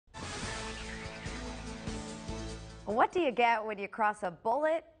What do you get when you cross a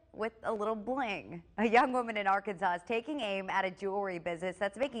bullet with a little bling? A young woman in Arkansas is taking aim at a jewelry business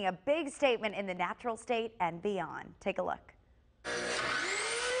that's making a big statement in the natural state and beyond. Take a look.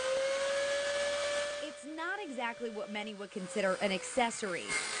 It's not exactly what many would consider an accessory,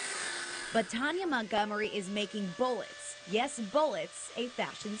 but Tanya Montgomery is making bullets, yes, bullets, a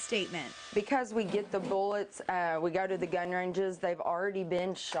fashion statement. Because we get the bullets, we go to the gun ranges, they've already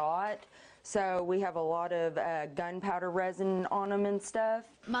been shot. So we have a lot of gunpowder resin on them and stuff.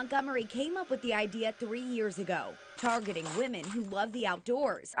 Montgomery came up with the idea 3 years ago, targeting women who love the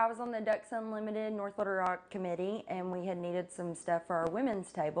outdoors. I was on the Ducks Unlimited North Little Rock committee, and we had needed some stuff for our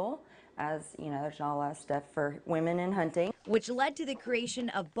women's table. As you know, there's not a lot of stuff for women in hunting. Which led to the creation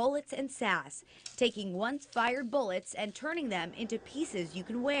of Bullets and Sass, taking once fired bullets and turning them into pieces you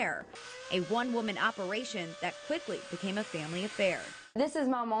can wear. A one-woman operation that quickly became a family affair. This is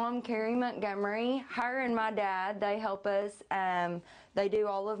my mom, Carrie Montgomery. Her and my dad, they help us. They do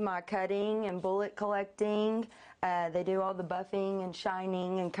all of my cutting and bullet collecting. They do all the buffing and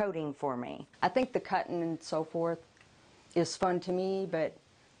shining and coating for me. I think the cutting and so forth is fun to me, but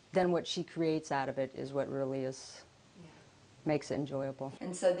then what she creates out of it is what really makes it enjoyable.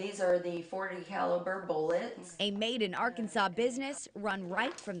 And so these are the .40 caliber bullets. A made in Arkansas business run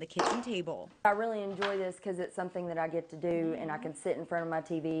right from the kitchen table. I really enjoy this because it's something that I get to do, and I can sit in front of my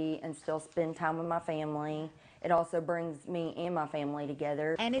TV and still spend time with my family. It also brings me and my family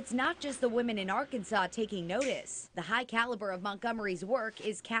together. And it's not just the women in Arkansas taking notice. The high caliber of Montgomery's work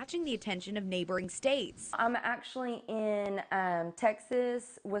is catching the attention of neighboring states. I'm actually in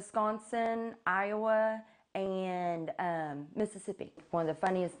Texas, Wisconsin, Iowa, and Mississippi. One of the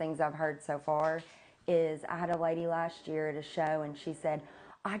funniest things I've heard so far is I had a lady last year at a show, and she said,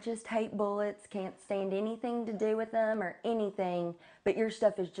 "I just hate bullets, can't stand anything to do with them or anything, but your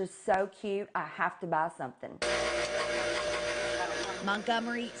stuff is just so cute, I have to buy something."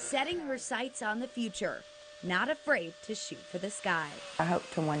 Montgomery setting her sights on the future, not afraid to shoot for the sky. I hope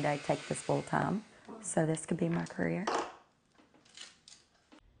to one day take this full time, so this could be my career.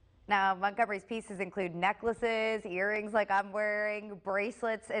 Now, Montgomery's pieces include necklaces, earrings like I'm wearing,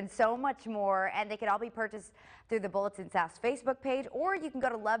 bracelets, and so much more. And they can all be purchased through the Bullets and Sass Facebook page, or you can go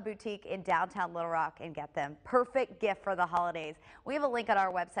to Love Boutique in downtown Little Rock and get them. Perfect gift for the holidays. We have a link on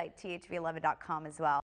our website, thv11.com as well.